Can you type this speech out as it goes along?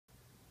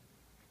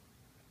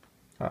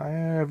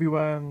Hi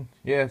everyone,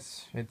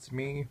 yes, it's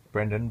me,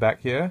 Brendan,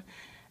 back here,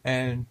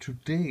 and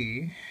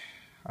today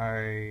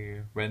I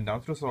went down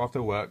to the store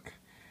after work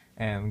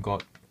and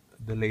got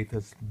the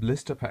latest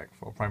blister pack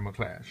for Primal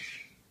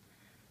Clash.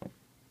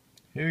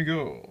 Here you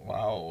go.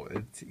 Wow,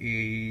 it's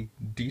a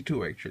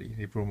ditto actually,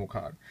 the promo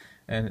card,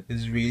 and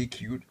it's really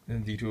cute.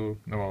 And ditto,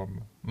 not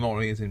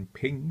only is in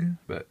pink,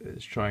 but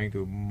it's trying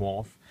to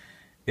morph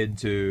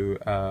into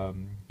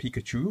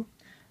Pikachu,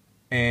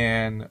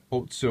 and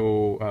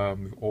also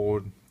with all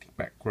the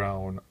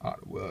background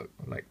artwork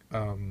like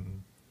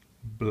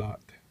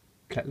blood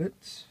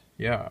platelets.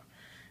 Yeah,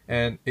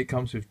 and it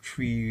comes with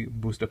 3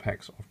 booster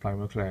packs of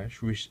Primal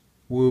Clash, which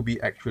will be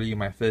actually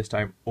my first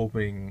time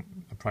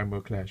opening a Primal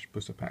Clash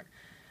booster pack.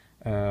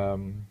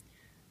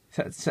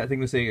 Sad thing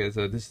to say is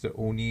this is the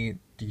only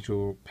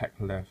ditto pack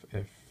left.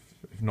 If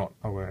not,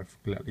 I would have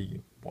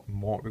gladly bought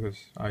more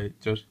because I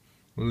just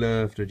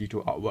love the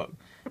ditto artwork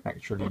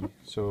actually.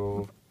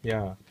 So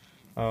yeah.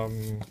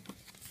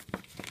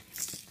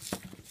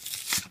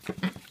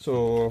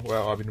 So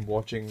well, I've been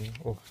watching.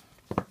 Oh,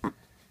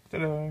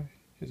 ta-da!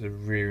 It's a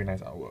really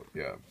nice artwork.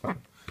 Yeah,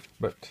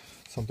 but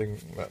something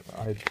that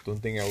I don't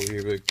think I'll be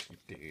able to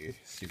keep the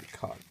stupid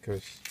card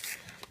because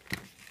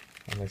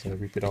unless I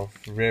rip it off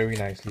very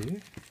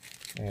nicely,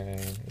 and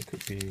it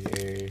could be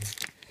a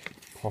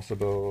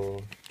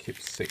possible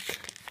keepsake.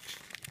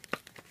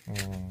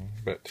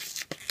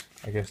 But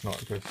I guess not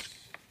because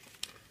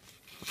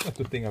I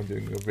don't think I'm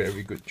doing a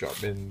very good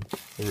job in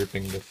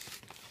ripping this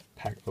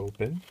pack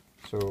open.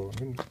 So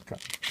I'm going to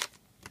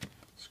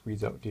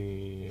squeeze out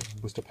the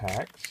booster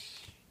packs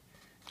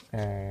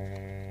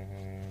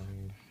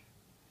and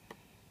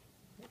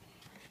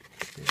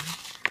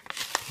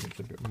needs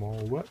a bit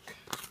more work.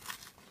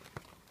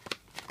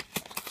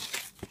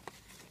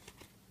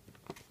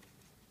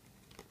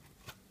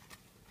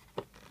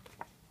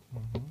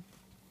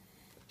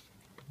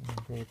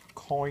 The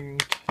coin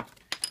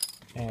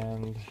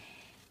and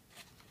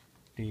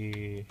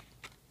the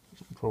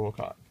promo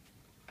card.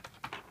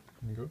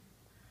 There you go.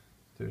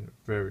 It's in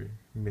very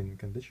mint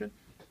condition.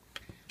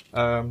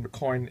 The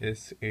coin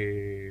is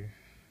a...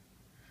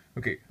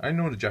 Okay, I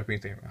know the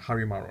Japanese name,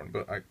 Harimaron,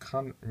 but I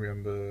can't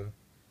remember...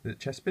 Is it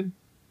Chespin?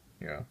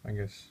 Yeah, I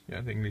guess.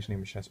 Yeah, the English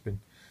name is Chespin.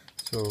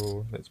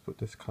 So let's put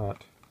this card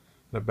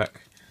in the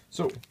back.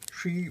 So,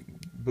 3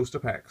 booster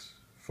packs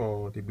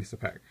for the blister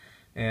pack.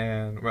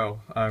 And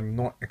well, I'm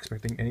not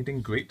expecting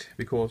anything great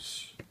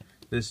because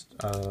this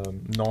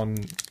non-sealed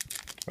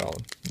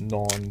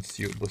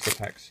booster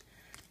packs,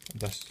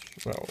 that's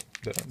well,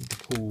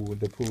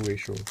 the pull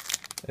ratio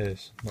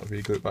is not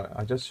really good, but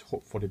I just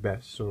hope for the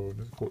best. So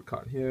there's a code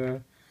card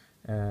here,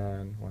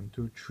 and 1,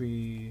 2,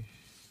 3,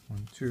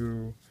 1,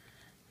 2,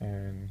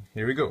 and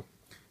here we go.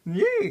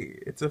 Yay!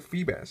 It's a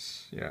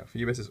Feebas. Yeah,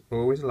 Feebas is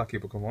always a lucky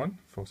Pokemon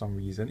for some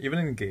reason, even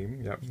in the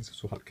game. Yeah, it's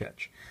so hard to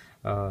catch.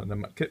 The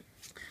Mudkip.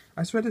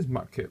 I swear this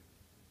Mudkip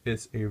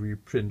is a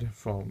reprint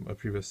from a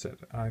previous set.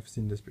 I've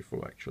seen this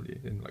before actually,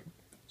 in like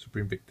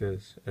Supreme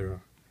Victor's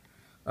era.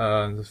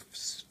 The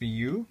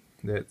Sphew,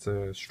 that's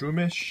a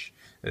Strumish,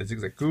 a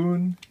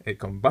Zigzagoon, a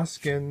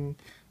Combuskin,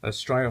 a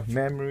Stride of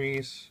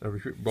Memories, a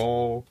Retreat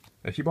Ball.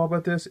 A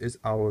Hippopotamus is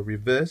our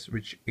reverse,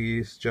 which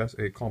is just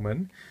a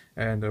common,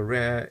 and the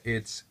rare,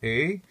 it's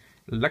a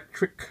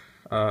Electric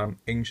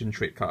Ancient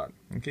Trade card.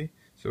 Okay,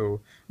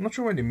 so I'm not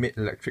sure why they made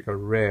Electric a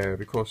rare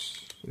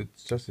because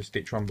it's just a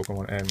stage 1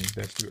 Pokemon and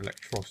there's still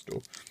Electros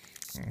though.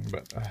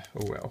 But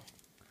oh well,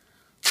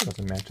 it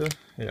doesn't matter.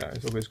 Yeah,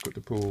 it's always good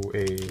to pull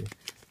a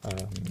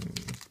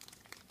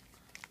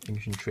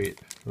Ancient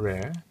Trade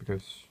rare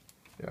because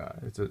yeah,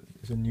 it's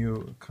a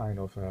new kind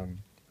of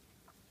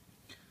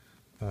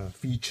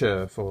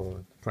feature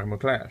for Primal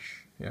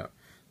Clash. Yeah.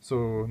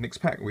 So next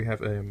pack we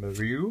have a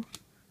Marew,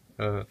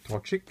 a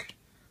Torchic,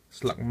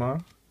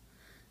 Slugma,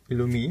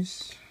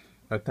 Illumise,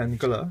 a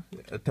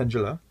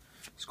Tangela,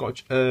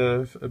 Scorch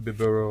Earth, a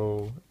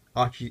Bibarel,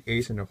 Archie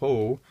Ace in a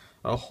hole,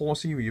 a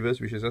Horsey Reverse,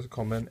 which is just a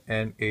common,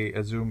 and a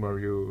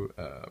Azumarill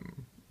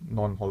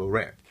non-holo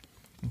rare.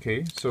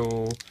 Okay,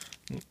 so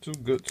not too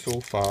good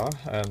so far,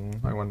 and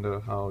I wonder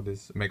how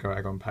this Mega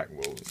Agon pack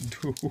will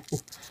do.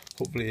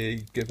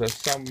 Hopefully give us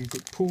some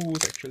good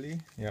pulls actually.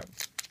 Yep.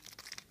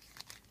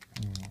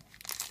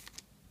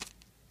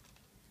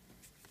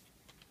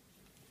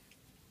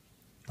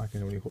 I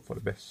can only hope for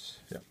the best.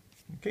 Yep.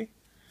 Okay.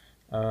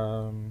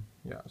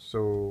 Yeah,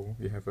 so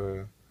we have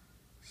a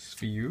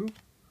Sphew,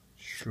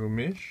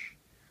 Shroomish,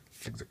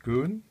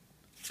 Zigzagoon,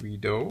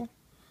 Weedle,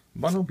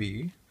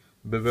 Bunnelby,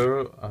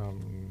 Bevel,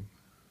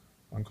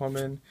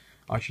 uncommon,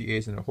 Archie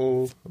Ace in a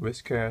hole,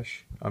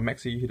 Whiscash, a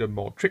Maxi Hidden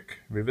Ball Trick,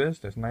 reverse,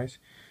 that's nice,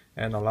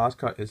 and our last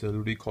card is a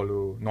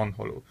Ludicolo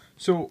non-holo.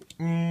 So,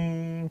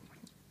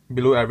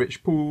 below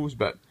average pulls,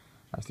 but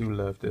I still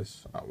love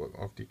this artwork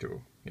of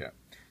Ditto. Yeah.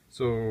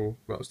 So,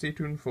 well, stay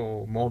tuned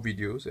for more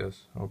videos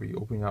as I'll be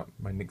opening up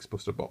my next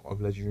poster box of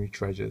Legendary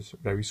Treasures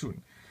very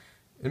soon.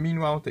 And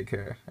meanwhile, take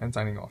care and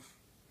signing off.